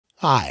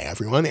Hi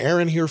everyone,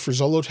 Aaron here for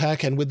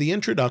Zollotech, and with the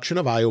introduction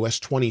of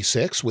iOS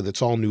 26 with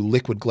its all-new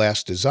liquid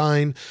glass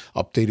design,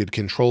 updated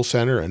control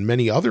center, and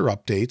many other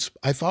updates,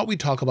 I thought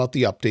we'd talk about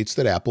the updates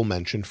that Apple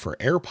mentioned for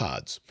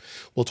AirPods.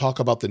 We'll talk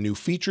about the new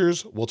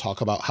features, we'll talk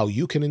about how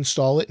you can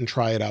install it and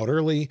try it out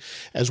early,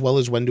 as well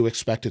as when to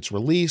expect its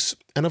release,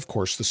 and of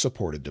course the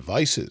supported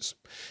devices.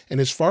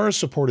 And as far as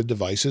supported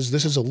devices,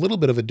 this is a little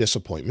bit of a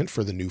disappointment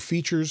for the new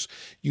features.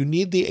 You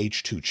need the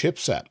H2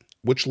 chipset,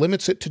 which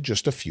limits it to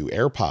just a few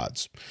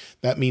AirPods.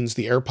 That means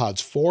the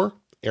AirPods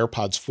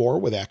 4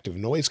 with active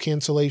noise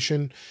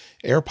cancellation,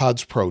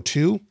 AirPods Pro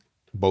 2,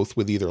 both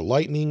with either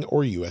Lightning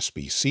or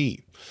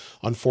USB-C.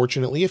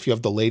 Unfortunately, if you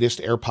have the latest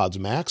AirPods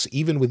Max,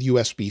 even with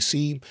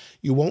USB-C,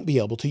 you won't be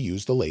able to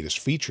use the latest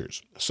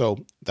features.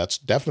 So that's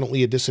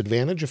definitely a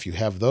disadvantage if you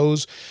have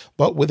those,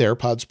 but with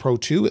AirPods Pro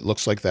 2, it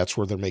looks like that's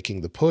where they're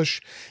making the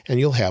push, and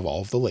you'll have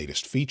all of the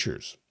latest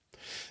features.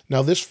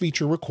 Now, this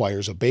feature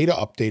requires a beta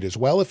update as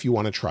well if you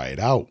want to try it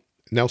out.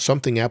 Now,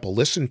 something Apple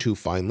listened to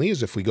finally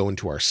is if we go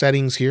into our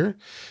settings here.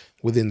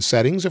 Within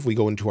settings, if we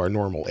go into our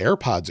normal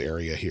AirPods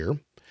area here,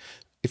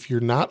 if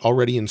you're not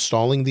already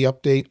installing the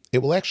update, it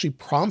will actually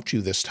prompt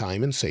you this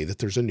time and say that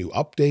there's a new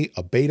update,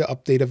 a beta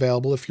update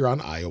available if you're on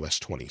iOS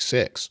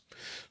 26.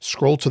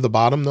 Scroll to the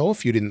bottom though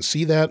if you didn't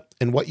see that,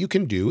 and what you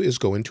can do is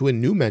go into a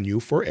new menu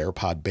for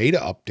AirPod beta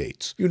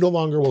updates. You no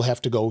longer will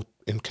have to go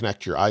and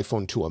connect your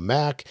iPhone to a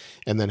Mac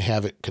and then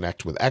have it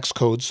connect with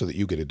Xcode so that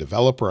you get a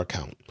developer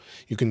account.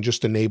 You can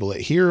just enable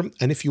it here,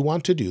 and if you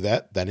want to do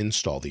that, then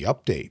install the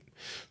update.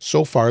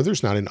 So far,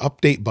 there's not an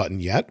update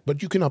button yet,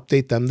 but you can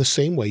update them the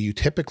same way you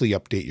typically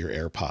update your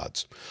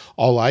AirPods.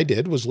 All I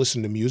did was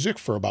listen to music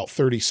for about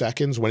 30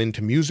 seconds, went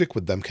into music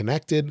with them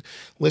connected,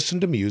 listened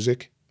to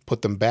music,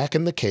 put them back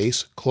in the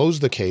case,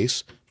 closed the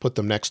case, put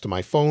them next to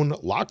my phone,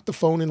 locked the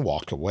phone, and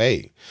walked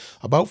away.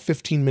 About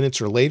 15 minutes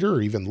or later,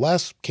 or even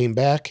less, came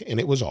back and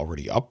it was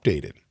already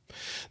updated.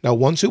 Now,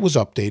 once it was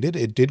updated,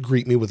 it did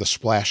greet me with a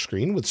splash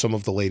screen with some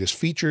of the latest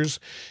features.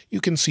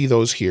 You can see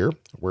those here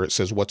where it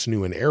says what's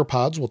new in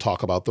AirPods. We'll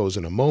talk about those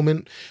in a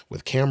moment,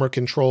 with camera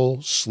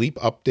control, sleep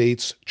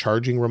updates,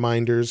 charging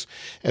reminders,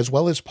 as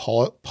well as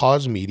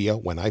pause media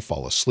when I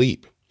fall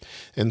asleep.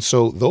 And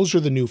so those are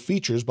the new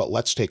features, but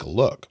let's take a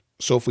look.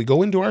 So if we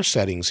go into our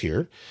settings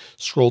here,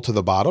 scroll to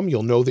the bottom,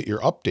 you'll know that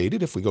you're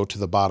updated. If we go to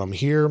the bottom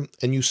here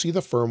and you see the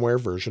firmware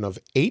version of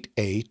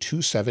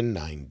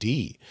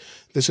 8A279d.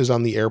 This is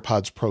on the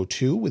AirPods Pro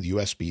 2 with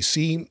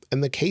USB-C,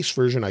 and the case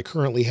version I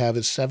currently have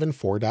is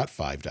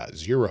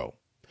 7.4.5.0.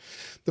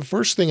 The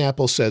first thing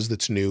Apple says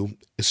that's new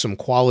is some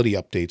quality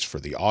updates for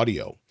the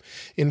audio.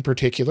 In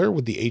particular,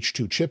 with the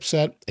H2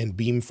 chipset and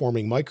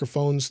beamforming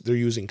microphones, they're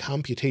using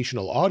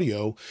computational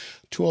audio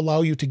to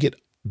allow you to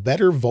get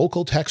better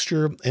vocal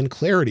texture and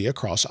clarity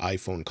across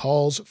iPhone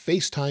calls,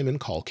 FaceTime,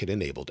 and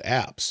CallKit-enabled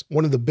apps.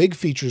 One of the big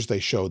features they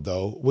showed,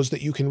 though, was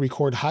that you can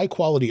record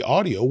high-quality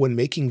audio when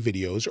making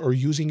videos or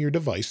using your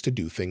device to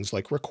do things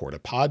like record a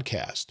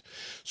podcast.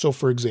 So,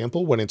 for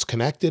example, when it's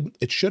connected,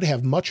 it should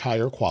have much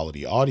higher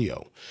quality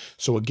audio.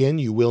 So again,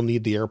 you will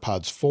need the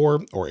AirPods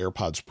 4 or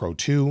AirPods Pro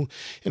 2,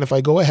 and if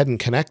I go ahead and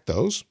connect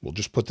those, we'll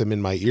just put them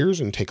in my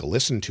ears and take a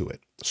listen to it.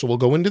 So we'll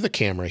go into the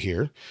camera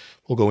here,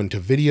 we'll go into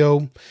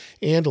video,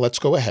 and let's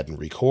go ahead and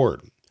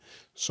record.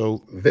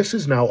 So this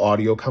is now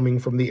audio coming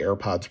from the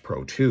AirPods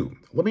Pro 2.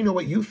 Let me know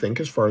what you think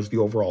as far as the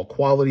overall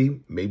quality.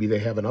 Maybe they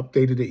haven't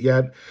updated it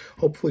yet.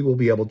 Hopefully we'll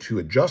be able to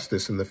adjust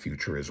this in the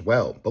future as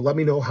well. But let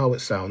me know how it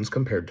sounds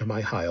compared to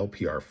my Heil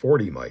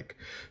PR40 mic.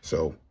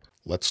 So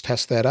let's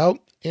test that out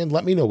and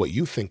let me know what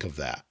you think of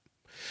that.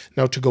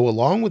 Now, to go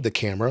along with the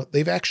camera,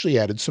 they've actually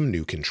added some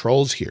new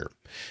controls here.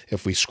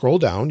 If we scroll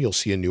down, you'll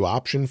see a new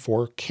option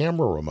for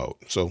camera remote.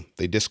 So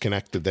they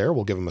disconnected there.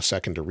 We'll give them a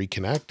second to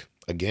reconnect.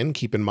 Again,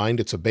 keep in mind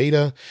it's a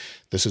beta.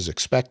 This is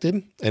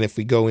expected. And if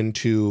we go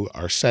into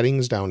our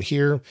settings down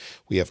here,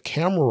 we have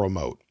camera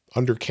remote.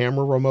 Under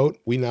camera remote,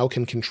 we now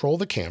can control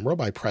the camera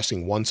by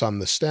pressing once on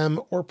the stem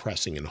or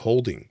pressing and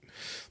holding.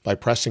 By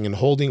pressing and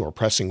holding or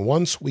pressing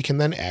once, we can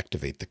then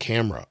activate the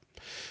camera.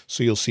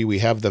 So you'll see we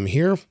have them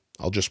here.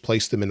 I'll just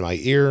place them in my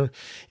ear,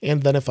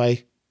 and then if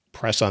I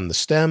press on the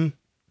stem,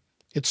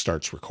 it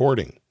starts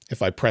recording.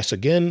 If I press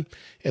again,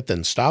 it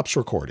then stops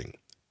recording.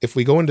 If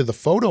we go into the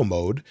photo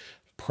mode,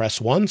 press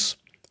once,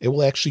 it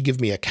will actually give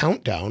me a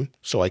countdown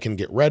so I can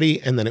get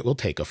ready, and then it will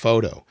take a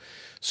photo.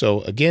 So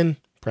again,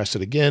 press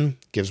it again,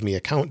 gives me a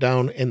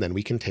countdown, and then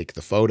we can take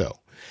the photo.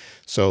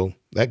 So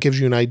that gives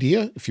you an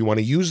idea. If you want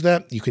to use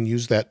that, you can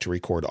use that to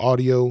record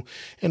audio,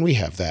 and we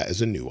have that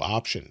as a new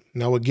option.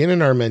 Now again,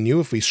 in our menu,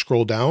 if we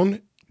scroll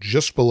down,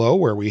 just below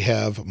where we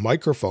have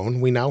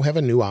microphone, we now have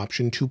a new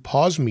option to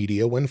pause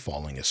media when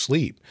falling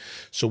asleep.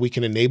 So we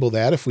can enable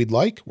that if we'd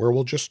like, where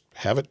we'll just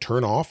have it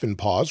turn off and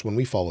pause when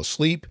we fall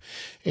asleep.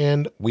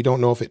 And we don't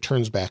know if it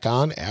turns back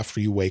on after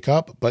you wake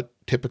up, but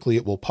Typically,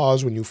 it will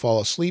pause when you fall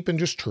asleep and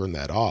just turn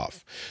that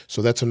off.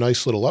 So that's a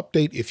nice little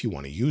update if you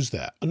want to use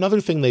that.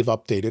 Another thing they've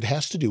updated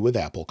has to do with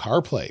Apple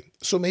CarPlay.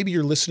 So maybe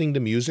you're listening to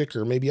music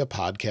or maybe a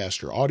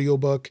podcast or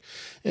audiobook,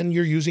 and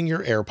you're using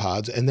your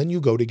AirPods, and then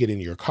you go to get in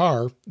your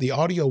car, the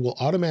audio will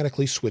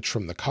automatically switch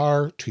from the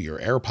car to your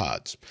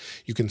AirPods.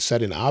 You can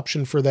set an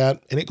option for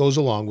that, and it goes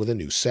along with a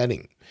new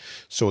setting.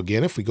 So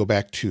again, if we go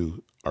back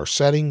to our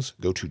settings,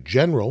 go to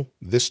General,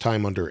 this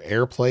time under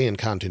AirPlay and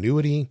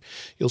Continuity,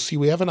 you'll see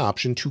we have an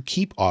option to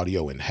keep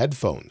audio in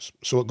headphones.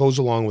 So it goes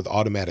along with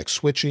automatic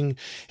switching,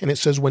 and it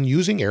says when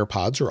using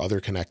AirPods or other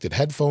connected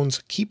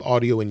headphones, keep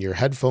audio in your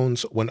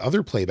headphones when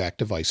other playback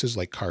devices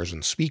like cars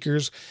and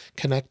speakers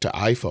connect to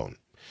iPhone.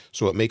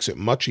 So it makes it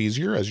much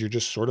easier as you're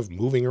just sort of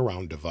moving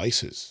around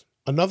devices.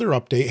 Another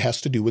update has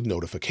to do with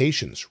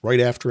notifications. Right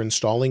after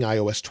installing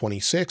iOS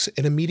 26,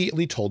 it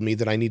immediately told me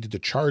that I needed to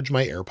charge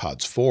my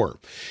AirPods 4.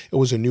 It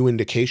was a new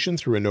indication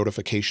through a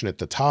notification at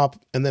the top,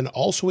 and then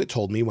also it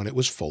told me when it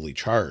was fully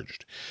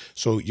charged.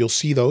 So you'll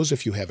see those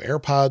if you have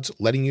AirPods,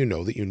 letting you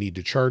know that you need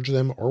to charge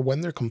them or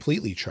when they're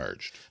completely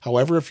charged.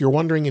 However, if you're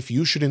wondering if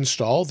you should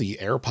install the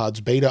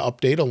AirPods beta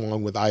update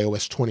along with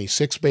iOS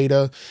 26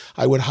 beta,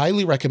 I would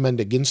highly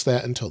recommend against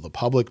that until the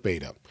public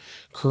beta.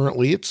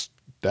 Currently, it's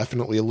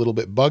definitely a little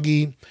bit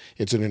buggy.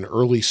 It's in an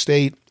early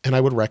state, and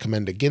I would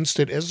recommend against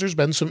it as there's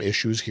been some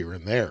issues here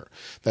and there.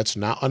 That's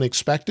not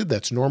unexpected.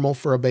 That's normal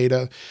for a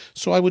beta.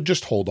 So I would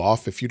just hold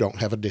off if you don't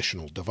have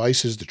additional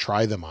devices to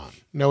try them on.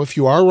 Now, if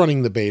you are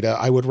running the beta,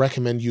 I would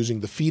recommend using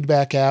the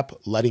feedback app,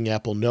 letting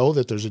Apple know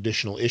that there's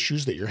additional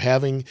issues that you're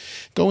having,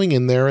 going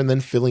in there and then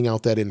filling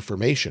out that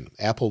information.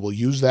 Apple will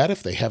use that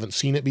if they haven't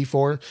seen it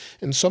before,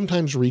 and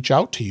sometimes reach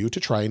out to you to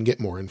try and get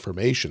more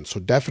information. So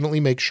definitely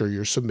make sure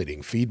you're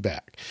submitting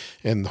feedback.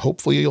 And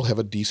hopefully you'll have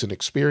a decent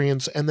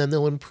experience, and then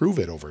they'll improve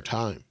it over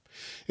time.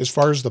 As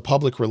far as the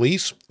public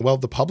release, well,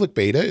 the public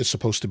beta is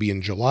supposed to be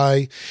in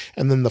July,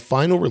 and then the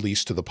final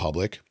release to the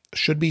public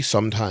should be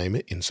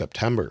sometime in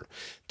September.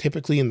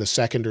 Typically in the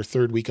second or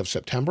third week of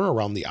September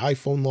around the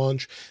iPhone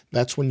launch,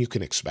 that's when you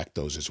can expect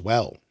those as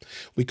well.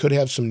 We could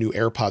have some new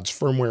AirPods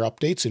firmware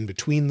updates in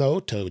between though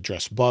to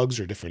address bugs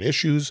or different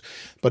issues,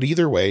 but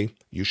either way,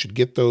 you should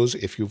get those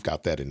if you've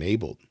got that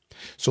enabled.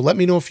 So let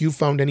me know if you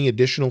found any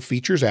additional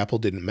features Apple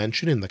didn't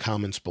mention in the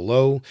comments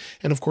below,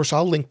 and of course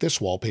I'll link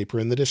this wallpaper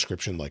in the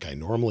description like I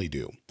normally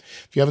do.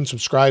 If you haven't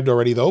subscribed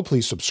already though,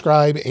 please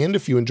subscribe, and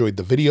if you enjoyed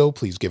the video,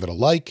 please give it a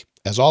like.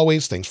 As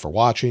always, thanks for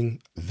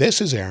watching.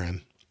 This is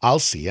Aaron. I'll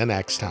see you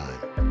next time.